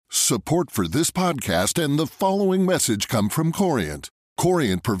Support for this podcast and the following message come from Corient.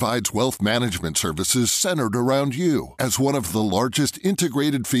 Corient provides wealth management services centered around you. As one of the largest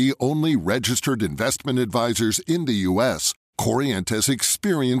integrated fee-only registered investment advisors in the U.S., Corient has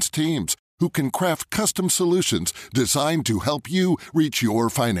experienced teams who can craft custom solutions designed to help you reach your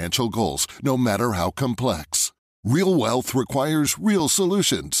financial goals, no matter how complex. Real wealth requires real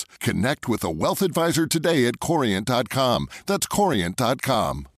solutions. Connect with a wealth advisor today at Corient.com. That's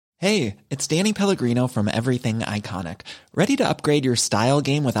Corient.com. Hey, it's Danny Pellegrino from Everything Iconic. Ready to upgrade your style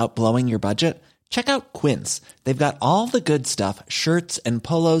game without blowing your budget? Check out Quince. They've got all the good stuff, shirts and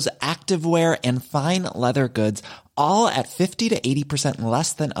polos, activewear, and fine leather goods, all at 50 to 80%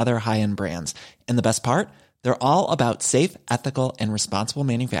 less than other high-end brands. And the best part? They're all about safe, ethical, and responsible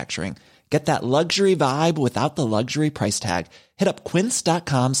manufacturing. Get that luxury vibe without the luxury price tag. Hit up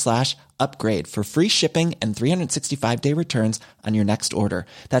quince.com/upgrade for free shipping and 365-day returns on your next order.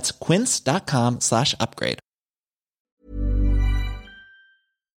 That's quince.com/upgrade.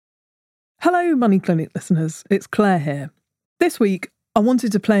 Hello, Money Clinic listeners. It's Claire here. This week, I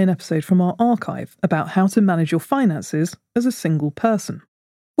wanted to play an episode from our archive about how to manage your finances as a single person.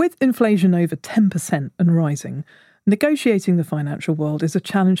 With inflation over 10% and rising, negotiating the financial world is a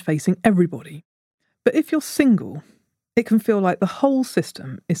challenge facing everybody. But if you're single, it can feel like the whole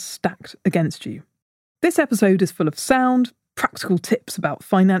system is stacked against you. This episode is full of sound, practical tips about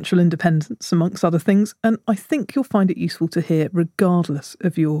financial independence, amongst other things, and I think you'll find it useful to hear regardless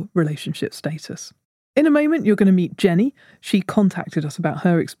of your relationship status. In a moment, you're going to meet Jenny. She contacted us about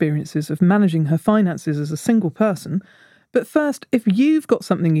her experiences of managing her finances as a single person. But first, if you've got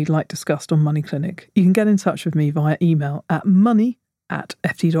something you'd like discussed on Money Clinic, you can get in touch with me via email at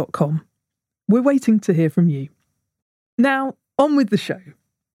money@ft.com. We're waiting to hear from you. Now, on with the show.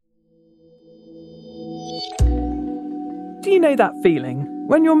 Do you know that feeling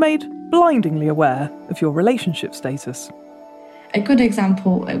when you're made blindingly aware of your relationship status? A good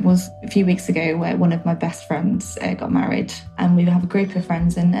example, it was a few weeks ago where one of my best friends got married, and we have a group of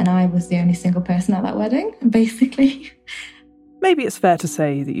friends and I was the only single person at that wedding, basically. Maybe it's fair to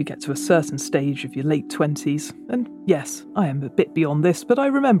say that you get to a certain stage of your late 20s, and yes, I am a bit beyond this, but I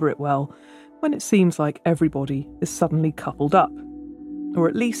remember it well, when it seems like everybody is suddenly coupled up. Or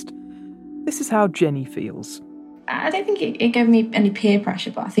at least, this is how Jenny feels. I don't think it gave me any peer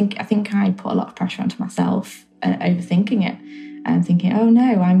pressure, but I think I put a lot of pressure onto myself, overthinking it. And thinking, oh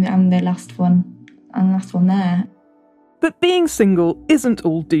no, I'm the last one. I'm the last one there. But being single isn't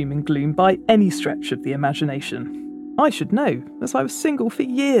all doom and gloom by any stretch of the imagination. I should know, as I was single for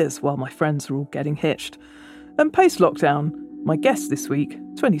years while my friends were all getting hitched. And post-lockdown, my guest this week,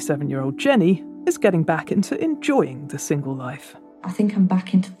 27-year-old Jenny, is getting back into enjoying the single life. I think I'm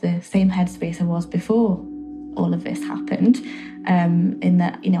back into the same headspace I was before all of this happened. In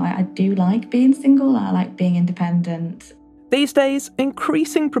that, I do like being single. I like being independent. These days,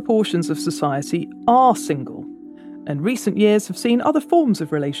 increasing proportions of society are single, and recent years have seen other forms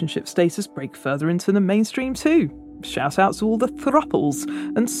of relationship status break further into the mainstream too. Shout out to all the thruples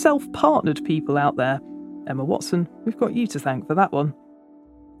and self-partnered people out there. Emma Watson, we've got you to thank for that one.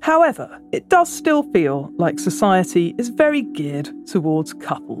 However, it does still feel like society is very geared towards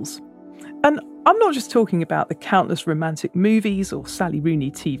couples. And I'm not just talking about the countless romantic movies or Sally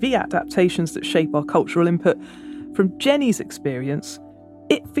Rooney TV adaptations that shape our cultural input. From Jenny's experience,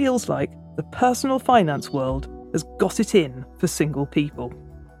 it feels like the personal finance world has got it in for single people.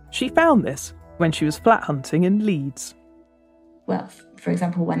 She found this when she was flat hunting in Leeds. Well, for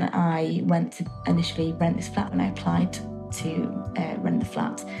example, when I went to initially rent this flat, when I applied to rent the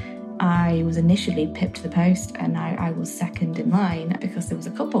flat, I was initially pipped to the post and I was second in line because there was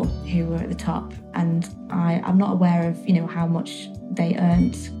a couple who were at the top, and I'm not aware of, how much they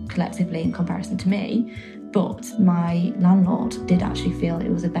earned collectively in comparison to me. But my landlord did actually feel it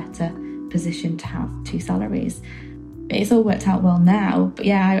was a better position to have two salaries. It's all worked out well now, but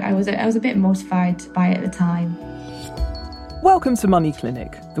yeah, I was a bit mortified by it at the time. Welcome to Money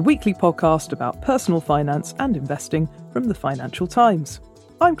Clinic, the weekly podcast about personal finance and investing from the Financial Times.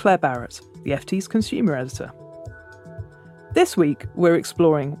 I'm Claire Barrett, the FT's consumer editor. This week, we're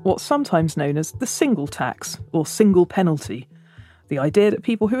exploring what's sometimes known as the single tax or single penalty, the idea that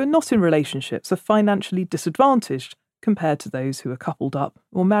people who are not in relationships are financially disadvantaged compared to those who are coupled up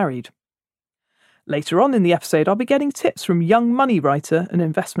or married. Later on in the episode, I'll be getting tips from young money writer and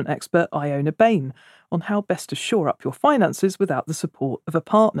investment expert Iona Bain on how best to shore up your finances without the support of a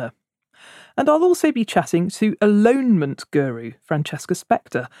partner. And I'll also be chatting to alonement guru Francesca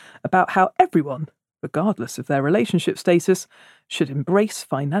Spector about how everyone, regardless of their relationship status, should embrace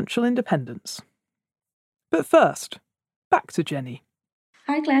financial independence. But first, back to Jenny.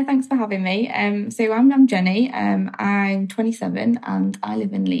 Hi Claire, thanks for having me. So I'm Jenny. I'm 27 and I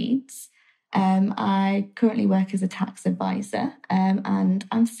live in Leeds. I currently work as a tax advisor, and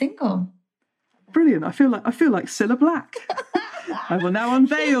I'm single. Brilliant. I feel like Cilla Black. I will now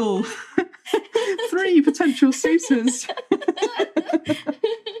unveil 3 potential suitors.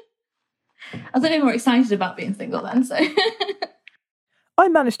 I was a bit more excited about being single then, so. I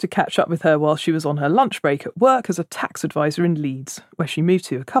managed to catch up with her while she was on her lunch break at work as a tax advisor in Leeds, where she moved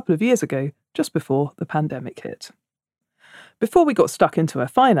to a couple of years ago, just before the pandemic hit. Before we got stuck into her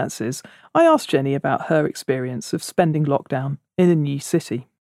finances, I asked Jenny about her experience of spending lockdown in a new city.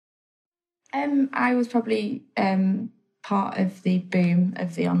 I was probably part of the boom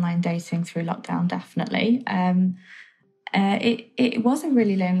of the online dating through lockdown, definitely. It was a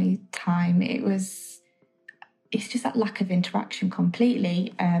really lonely time. It's just that lack of interaction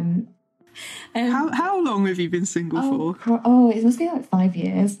completely. How long have you been single for? It must be like 5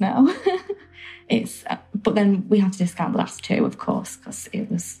 years now. But then we had to discount the last 2, of course, because it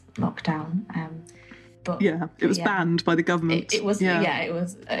was lockdown. It was banned by the government. It was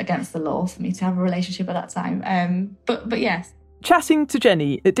against the law for me to have a relationship at that time. But yes. Chatting to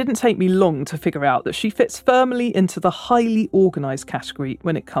Jenny, it didn't take me long to figure out that she fits firmly into the highly organised category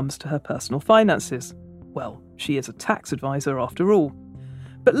when it comes to her personal finances. Well, she is a tax advisor after all.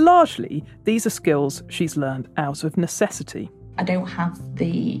 But largely, these are skills she's learned out of necessity. I don't have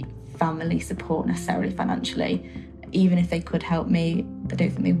the family support necessarily financially. Even if they could help me, I don't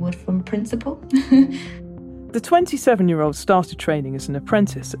think they would from principle. The 27-year-old started training as an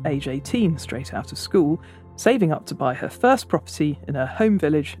apprentice at age 18, straight out of school, saving up to buy her first property in her home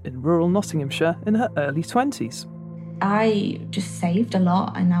village in rural Nottinghamshire in her early 20s. I just saved a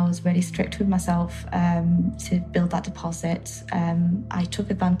lot and I was really strict with myself to build that deposit. I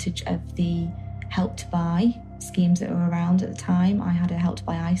took advantage of the Help to Buy schemes that were around at the time. I had a Help to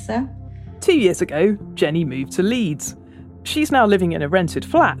Buy ISA. 2 years ago, Jenny moved to Leeds. She's now living in a rented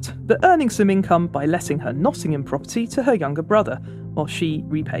flat, but earning some income by letting her Nottingham property to her younger brother, while she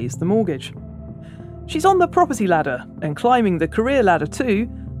repays the mortgage. She's on the property ladder and climbing the career ladder too,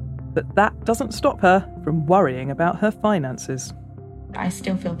 but that doesn't stop her from worrying about her finances. I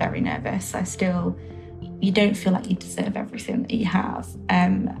still feel very nervous. You don't feel like you deserve everything that you have.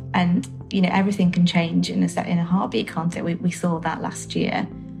 And, everything can change in a heartbeat, can't it? We saw that last year.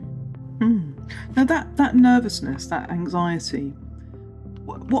 Now that nervousness, that anxiety,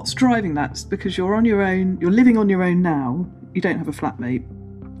 what's driving that? It's because you're on your own, you're living on your own now, you don't have a flatmate.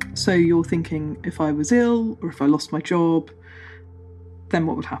 So you're thinking, if I was ill or if I lost my job, then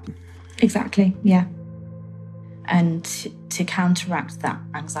what would happen? Exactly, yeah. And to counteract that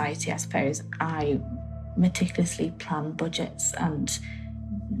anxiety, I suppose, I meticulously plan budgets and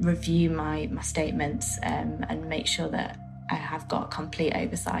review my statements and make sure that I have got complete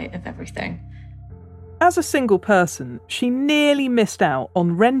oversight of everything. As a single person, she nearly missed out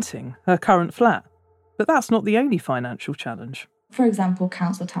on renting her current flat. But that's not the only financial challenge. For example,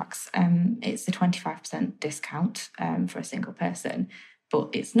 council tax, it's a 25% discount for a single person, but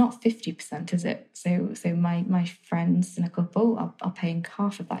it's not 50%, is it? So my friends and a couple are paying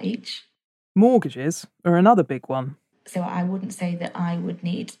half of that each. Mortgages are another big one. So I wouldn't say that I would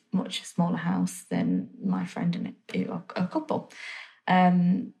need much smaller house than my friend and a couple.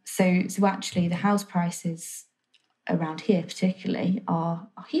 So actually the house prices around here particularly are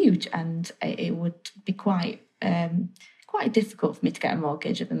huge, and it would be quite difficult for me to get a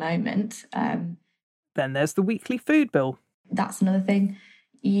mortgage at the moment. Then there's the weekly food bill. That's another thing.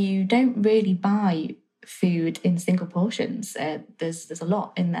 You don't really buy food in single portions. There's a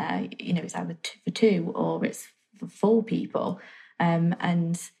lot in there. It's either for 2 or it's for 4 people.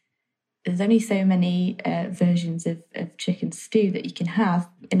 And there's only so many versions of chicken stew that you can have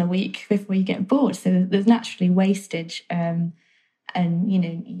in a week before you get bored. So there's naturally wastage, and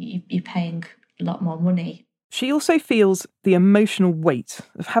you're paying a lot more money. She also feels the emotional weight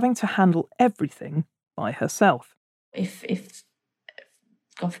of having to handle everything by herself. If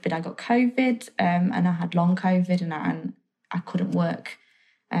God forbid I got COVID and I had long COVID and I couldn't work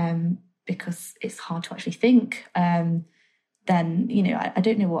because it's hard to actually think, then, I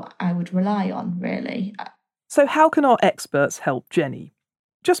don't know what I would rely on, really. So how can our experts help Jenny?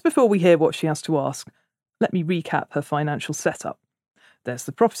 Just before we hear what she has to ask, let me recap her financial setup. There's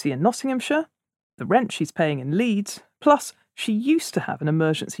the property in Nottinghamshire, the rent she's paying in Leeds, plus she used to have an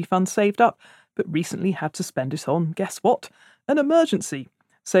emergency fund saved up, but recently had to spend it on, guess what? An emergency.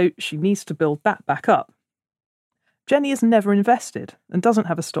 So she needs to build that back up. Jenny has never invested and doesn't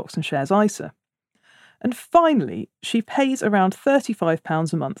have a stocks and shares ISA. And finally, she pays around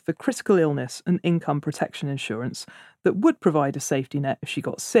 £35 a month for critical illness and income protection insurance that would provide a safety net if she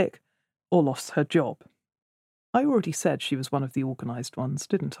got sick or lost her job. I already said she was one of the organised ones,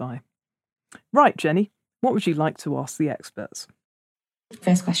 didn't I? Right, Jenny, what would you like to ask the experts?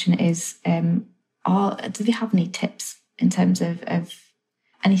 First question is, do they have any tips in terms of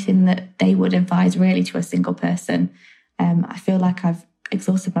anything that they would advise really to a single person? I feel like I've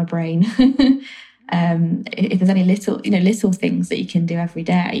exhausted my brain. If there's any little things that you can do every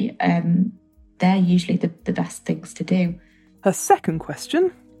day, they're usually the best things to do. Her second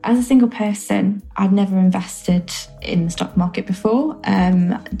question. As a single person, I've never invested in the stock market before.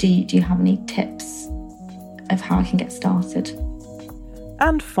 Do you have any tips of how I can get started?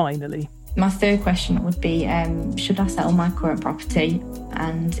 And finally, my third question would be, should I sell my current property?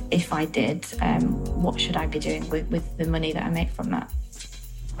 And if I did, what should I be doing with the money that I make from that?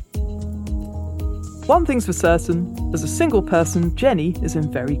 One thing's for certain, as a single person, Jenny is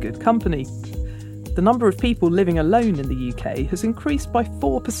in very good company. The number of people living alone in the UK has increased by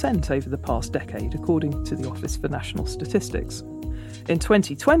 4% over the past decade, according to the Office for National Statistics. In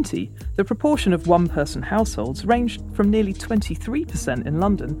 2020, the proportion of one-person households ranged from nearly 23% in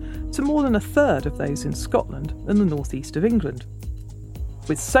London to more than a third of those in Scotland and the northeast of England.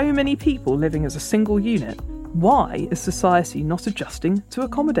 With so many people living as a single unit, why is society not adjusting to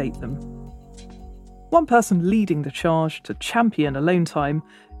accommodate them? One person leading the charge to champion alone time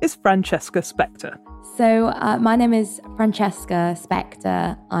is Francesca Spector. So my name is Francesca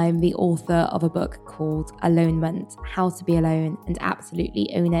Spector. I'm the author of a book called Alonement, How to Be Alone and Absolutely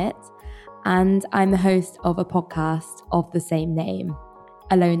Own It. And I'm the host of a podcast of the same name,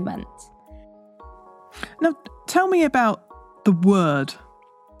 Alonement. Now, tell me about the word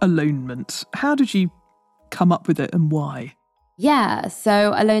alonement. How did you come up with it and why? Yeah,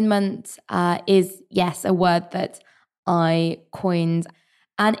 so alonement is, yes, a word that I coined.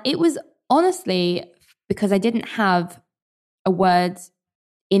 And it was honestly because I didn't have a word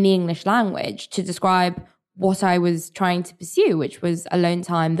in the English language to describe what I was trying to pursue, which was alone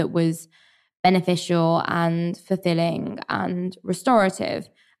time that was beneficial and fulfilling and restorative.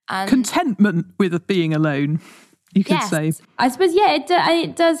 And contentment with being alone, you could say. I suppose, yeah,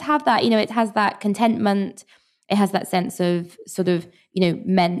 it does have that, it has that contentment. It has that sense of sort of,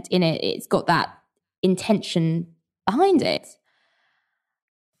 meant in it. It's got that intention behind it.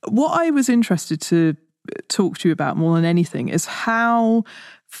 What I was interested to talk to you about more than anything is how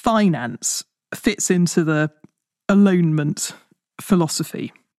finance fits into the alonement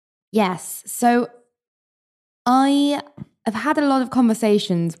philosophy. Yes. So I have had a lot of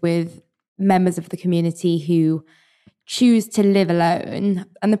conversations with members of the community who choose to live alone.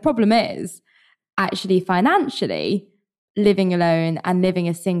 And the problem is, actually, financially, living alone and living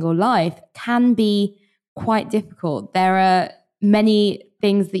a single life can be quite difficult. There are many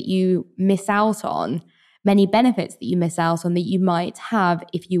things that you miss out on, many benefits that you miss out on that you might have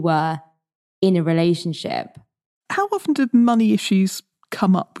if you were in a relationship. How often do money issues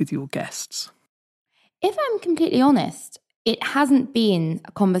come up with your guests? If I'm completely honest, it hasn't been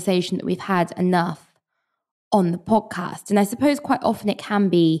a conversation that we've had enough on the podcast. And I suppose quite often it can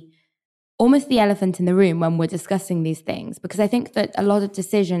be almost the elephant in the room when we're discussing these things, because I think that a lot of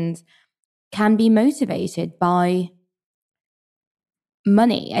decisions can be motivated by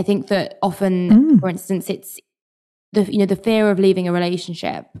money. I think that often, for instance, it's the fear of leaving a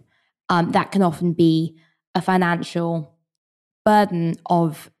relationship. That can often be a financial burden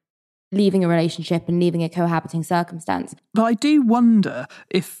of leaving a relationship and leaving a cohabiting circumstance. But I do wonder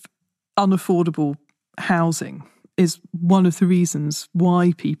if unaffordable housing is one of the reasons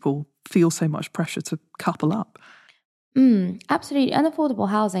why people feel so much pressure to couple up. Absolutely. Unaffordable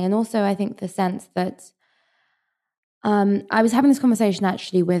housing. And also I think the sense that I was having this conversation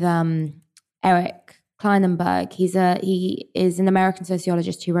actually with Eric Kleinenberg. He is an American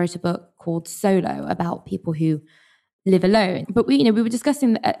sociologist who wrote a book called Solo about people who live alone. But we were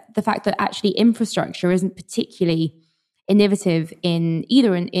discussing the fact that actually infrastructure isn't particularly innovative in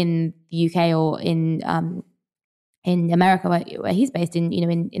the UK or in America, where he's based in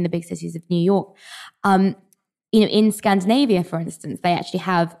the big cities of New York. In Scandinavia, for instance, they actually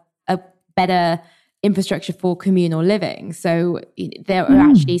have a better infrastructure for communal living. So there are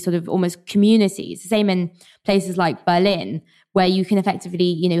actually sort of almost communities. The same in places like Berlin, where you can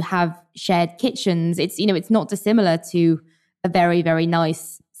effectively, have shared kitchens. It's not dissimilar to a very, very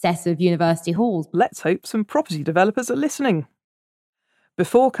nice set of university halls. Let's hope some property developers are listening.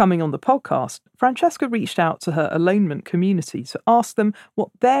 Before coming on the podcast, Francesca reached out to her alonement community to ask them what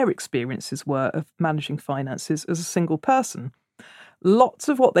their experiences were of managing finances as a single person. Lots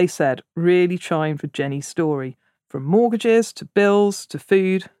of what they said really chimed with Jenny's story. From mortgages to bills to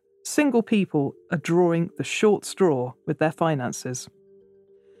food, single people are drawing the short straw with their finances.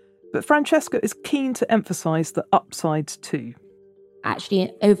 But Francesca is keen to emphasise the upsides too.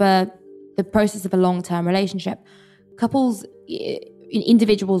 Actually, over the process of a long-term relationship,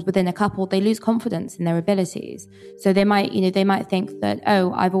 individuals within a couple, they lose confidence in their abilities. So they might think that,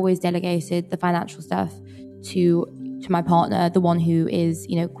 oh, I've always delegated the financial stuff to my partner, the one who is,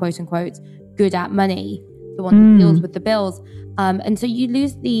 quote unquote, good at money, the one who deals with the bills. And so you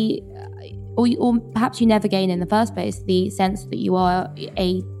lose or perhaps you never gain in the first place, the sense that you are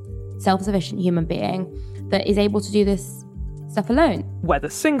a self-sufficient human being that is able to do this stuff alone. Whether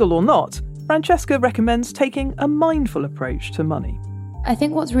single or not, Francesca recommends taking a mindful approach to money. I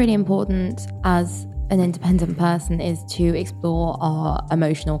think what's really important as an independent person is to explore our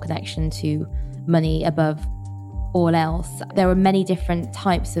emotional connection to money above all else. There are many different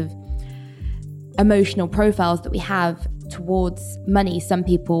types of emotional profiles that we have towards money. Some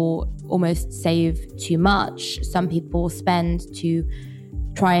people almost save too much. Some people spend to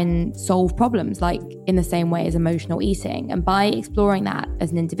try and solve problems, like in the same way as emotional eating. And by exploring that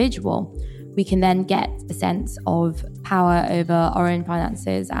as an individual, we can then get a sense of power over our own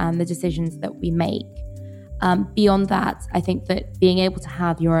finances and the decisions that we make. Beyond that, I think that being able to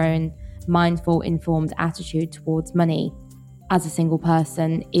have your own mindful, informed attitude towards money as a single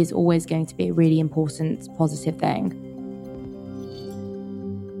person is always going to be a really important, positive thing.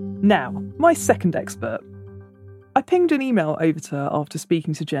 Now, my second expert. I pinged an email over to her after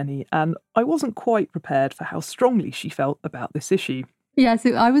speaking to Jenny, and I wasn't quite prepared for how strongly she felt about this issue. Yeah, so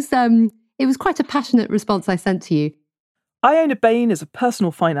it was quite a passionate response I sent to you. Iona Bain is a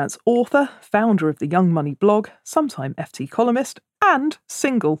personal finance author, founder of the Young Money blog, sometime FT columnist, and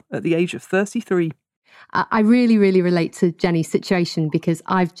single at the age of 33. I really, really relate to Jenny's situation because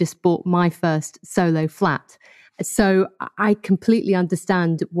I've just bought my first solo flat. So I completely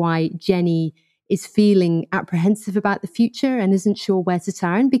understand why Jenny is feeling apprehensive about the future and isn't sure where to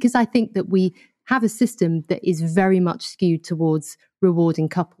turn, because I think that we have a system that is very much skewed towards rewarding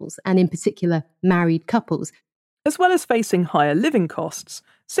couples, and in particular, married couples. As well as facing higher living costs,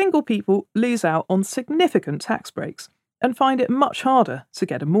 single people lose out on significant tax breaks and find it much harder to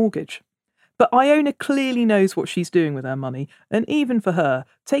get a mortgage. But Iona clearly knows what she's doing with her money, and even for her,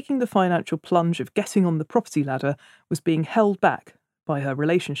 taking the financial plunge of getting on the property ladder was being held back by her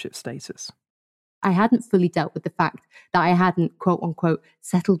relationship status. I hadn't fully dealt with the fact that I hadn't, quote unquote,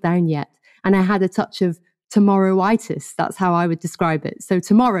 settled down yet. And I had a touch of tomorrow-itis. That's how I would describe it. So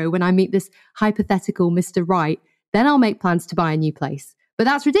tomorrow, when I meet this hypothetical Mr. Right, then I'll make plans to buy a new place. But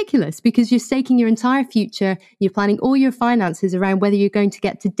that's ridiculous because you're staking your entire future. You're planning all your finances around whether you're going to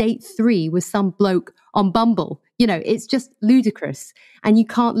get to date 3 with some bloke on Bumble. It's just ludicrous. And you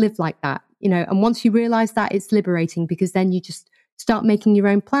can't live like that, and once you realize that, it's liberating because then you just start making your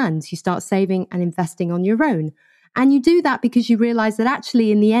own plans. You start saving and investing on your own. And you do that because you realize that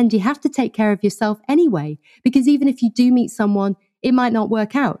actually in the end, you have to take care of yourself anyway, because even if you do meet someone, it might not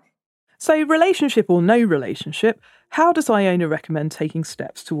work out. So relationship or no relationship, how does Iona recommend taking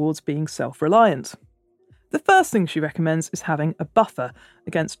steps towards being self-reliant? The first thing she recommends is having a buffer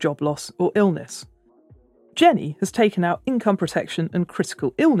against job loss or illness. Jenny has taken out income protection and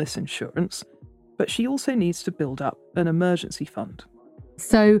critical illness insurance, but she also needs to build up an emergency fund.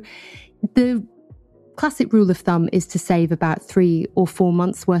 So the classic rule of thumb is to save about 3 or 4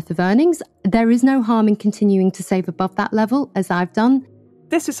 months worth of earnings. There is no harm in continuing to save above that level, as I've done.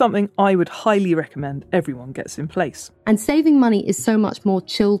 This is something I would highly recommend everyone gets in place. And saving money is so much more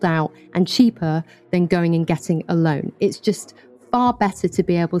chilled out and cheaper than going and getting a loan. It's just far better to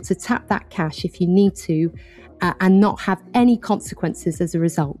be able to tap that cash if you need to and not have any consequences as a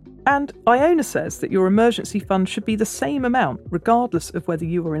result. And Iona says that your emergency fund should be the same amount, regardless of whether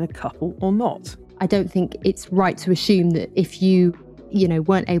you are in a couple or not. I don't think it's right to assume that if you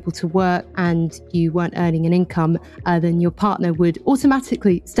weren't able to work and you weren't earning an income, then your partner would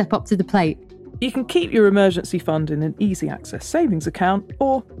automatically step up to the plate. You can keep your emergency fund in an easy access savings account,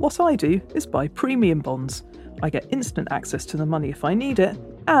 or what I do is buy premium bonds. I get instant access to the money if I need it,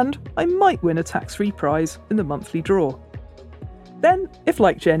 and I might win a tax-free prize in the monthly draw. Then, if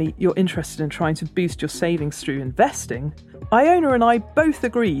like Jenny, you're interested in trying to boost your savings through investing, Iona and I both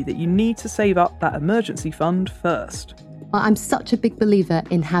agree that you need to save up that emergency fund first. Well, I'm such a big believer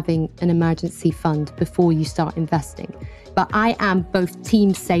in having an emergency fund before you start investing. But I am both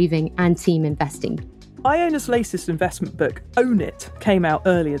team saving and team investing. Iona's latest investment book, Own It, came out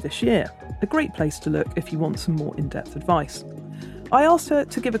earlier this year. A great place to look if you want some more in-depth advice. I asked her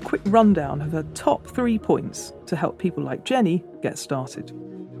to give a quick rundown of her top 3 points to help people like Jenny get started.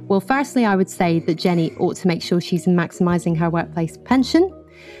 Well, firstly, I would say that Jenny ought to make sure she's maximising her workplace pension.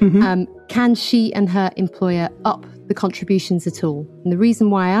 Can she and her employer up the contributions at all? And the reason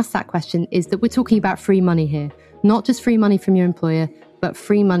why I asked that question is that we're talking about free money here. Not just free money from your employer, but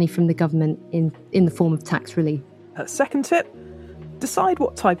free money from the government in the form of tax relief. Her second tip, decide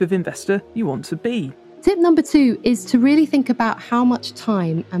what type of investor you want to be. Tip number 2 is to really think about how much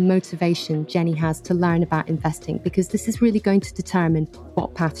time and motivation Jenny has to learn about investing, because this is really going to determine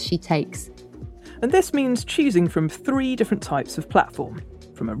what path she takes. And this means choosing from 3 different types of platform,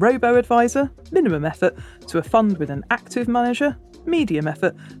 from a robo-advisor, minimum effort, to a fund with an active manager, medium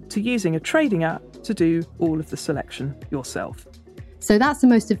effort, to using a trading app to do all of the selection yourself. So that's the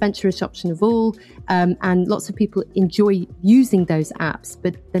most adventurous option of all, and lots of people enjoy using those apps,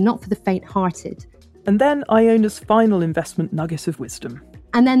 but they're not for the faint-hearted. And then Iona's final investment nugget of wisdom.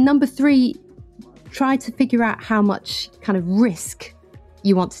 And then number 3, try to figure out how much kind of risk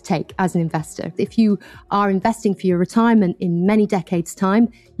you want to take as an investor. If you are investing for your retirement in many decades' time,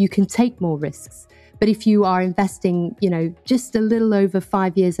 you can take more risks. But if you are investing, just a little over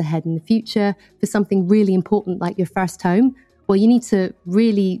 5 years ahead in the future for something really important like your first home, well, you need to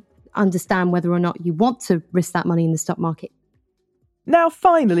really understand whether or not you want to risk that money in the stock market. Now,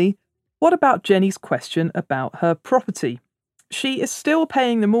 finally, what about Jenny's question about her property? She is still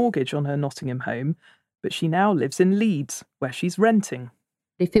paying the mortgage on her Nottingham home, but she now lives in Leeds, where she's renting.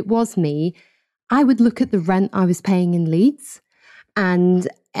 If it was me, I would look at the rent I was paying in Leeds, and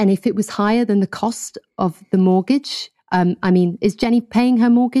if it was higher than the cost of the mortgage, is Jenny paying her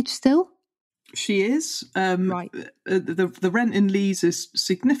mortgage still? She is. Right. The rent in Leeds is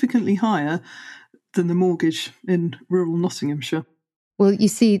significantly higher than the mortgage in rural Nottinghamshire. Well, you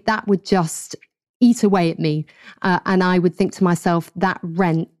see, that would just eat away at me. And I would think to myself, that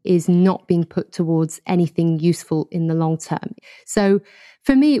rent is not being put towards anything useful in the long term. So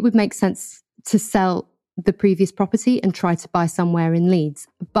for me, it would make sense to sell the previous property and try to buy somewhere in Leeds.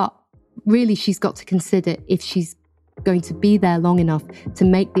 But really, she's got to consider if she's going to be there long enough to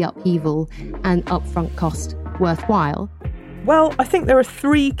make the upheaval and upfront cost worthwhile. Well, I think there are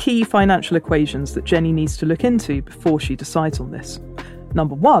 3 key financial equations that Jenny needs to look into before she decides on this.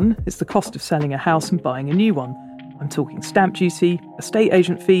 Number 1 is the cost of selling a house and buying a new one. I'm talking stamp duty, estate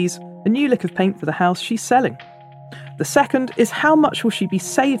agent fees, a new lick of paint for the house she's selling. The second is how much will she be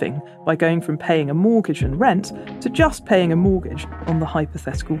saving by going from paying a mortgage and rent to just paying a mortgage on the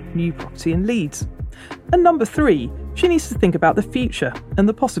hypothetical new property in Leeds. And number 3, she needs to think about the future and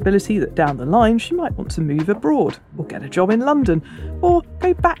the possibility that down the line she might want to move abroad or get a job in London or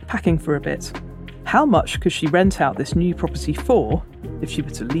go backpacking for a bit. How much could she rent out this new property for if she were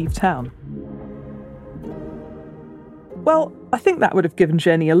to leave town? Well, I think that would have given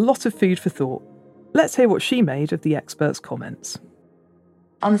Jenny a lot of food for thought. Let's hear what she made of the experts' comments.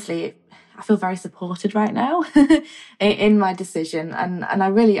 Honestly, I feel very supported right now in my decision, and I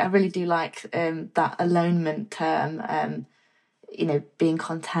really do like that alonement term. Being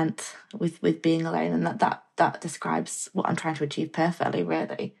content with being alone, and that describes what I'm trying to achieve perfectly,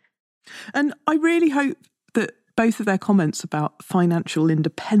 really. And I really hope that both of their comments about financial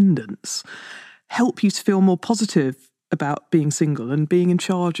independence help you to feel more positive about being single and being in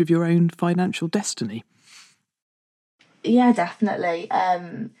charge of your own financial destiny. Yeah, definitely.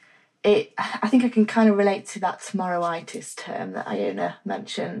 I think I can kind of relate to that tomorrowitis term that Iona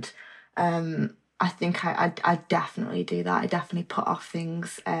mentioned. I think I definitely do that. I definitely put off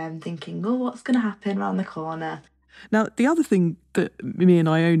things, thinking, what's going to happen around the corner? Now, the other thing that me and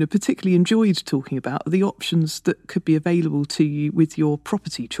Iona particularly enjoyed talking about are the options that could be available to you with your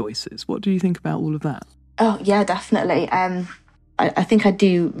property choices. What do you think about all of that? Oh, yeah, definitely. I think I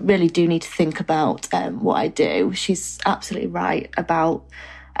really do need to think about what I do. She's absolutely right about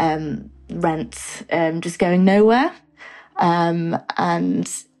rent just going nowhere.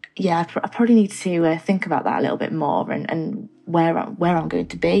 And yeah, I probably need to think about that a little bit more and where I'm going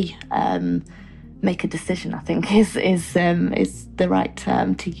to be. Make a decision, I think, is the right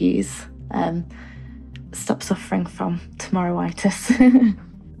term to use. Stop suffering from tomorrowitis.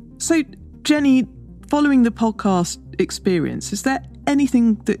 So, Jenny, following the podcast experience, is there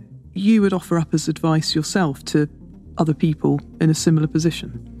anything that you would offer up as advice yourself to other people in a similar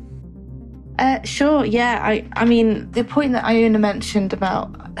position? Sure, yeah. I mean, the point that Iona mentioned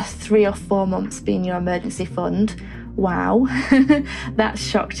about 3 or 4 months being your emergency fund, wow, that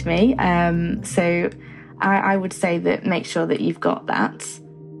shocked me. So I would say that make sure that you've got that.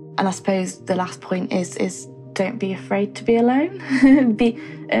 And I suppose the last point is don't be afraid to be alone.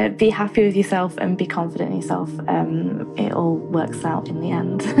 Be happy with yourself and be confident in yourself. It all works out in the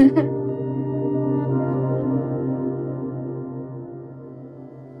end.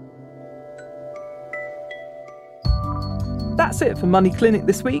 That's it for Money Clinic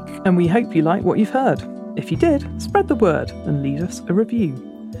this week, and we hope you like what you've heard. If you did, spread the word and leave us a review.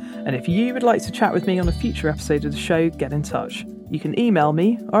 And if you would like to chat with me on a future episode of the show, get in touch. You can email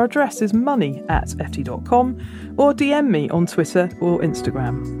me. Our address is money@ft.com, or DM me on Twitter or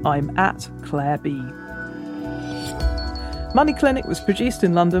Instagram. I'm @ClaireB. Money Clinic was produced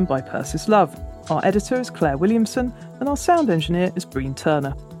in London by Persis Love. Our editor is Claire Williamson, and our sound engineer is Breen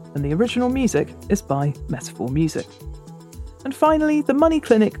Turner. And the original music is by Metaphor Music. And finally, the Money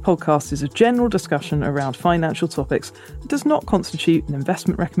Clinic podcast is a general discussion around financial topics and does not constitute an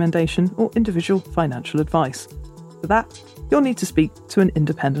investment recommendation or individual financial advice. For that, you'll need to speak to an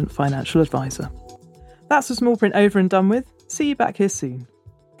independent financial advisor. That's a small print over and done with. See you back here soon.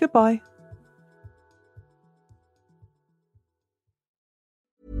 Goodbye.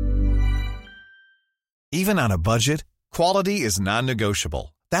 Even on a budget, quality is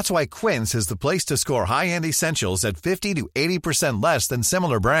non-negotiable. That's why Quince is the place to score high-end essentials at 50 to 80% less than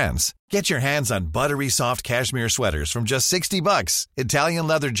similar brands. Get your hands on buttery soft cashmere sweaters from just $60, Italian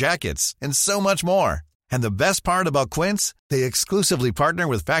leather jackets, and so much more. And the best part about Quince, they exclusively partner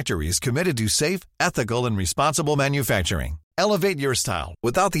with factories committed to safe, ethical, and responsible manufacturing. Elevate your style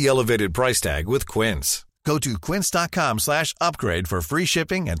without the elevated price tag with Quince. Go to quince.com/upgrade for free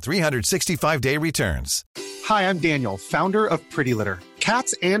shipping and 365-day returns. Hi, I'm Daniel, founder of Pretty Litter.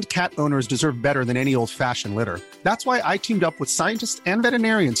 Cats and cat owners deserve better than any old-fashioned litter. That's why I teamed up with scientists and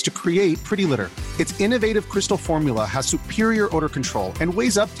veterinarians to create Pretty Litter. Its innovative crystal formula has superior odor control and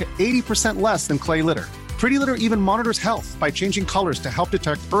weighs up to 80% less than clay litter. Pretty Litter even monitors health by changing colors to help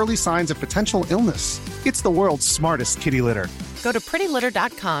detect early signs of potential illness. It's the world's smartest kitty litter. Go to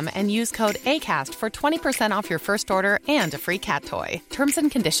prettylitter.com and use code ACAST for 20% off your first order and a free cat toy. Terms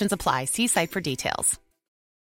and conditions apply. See site for details.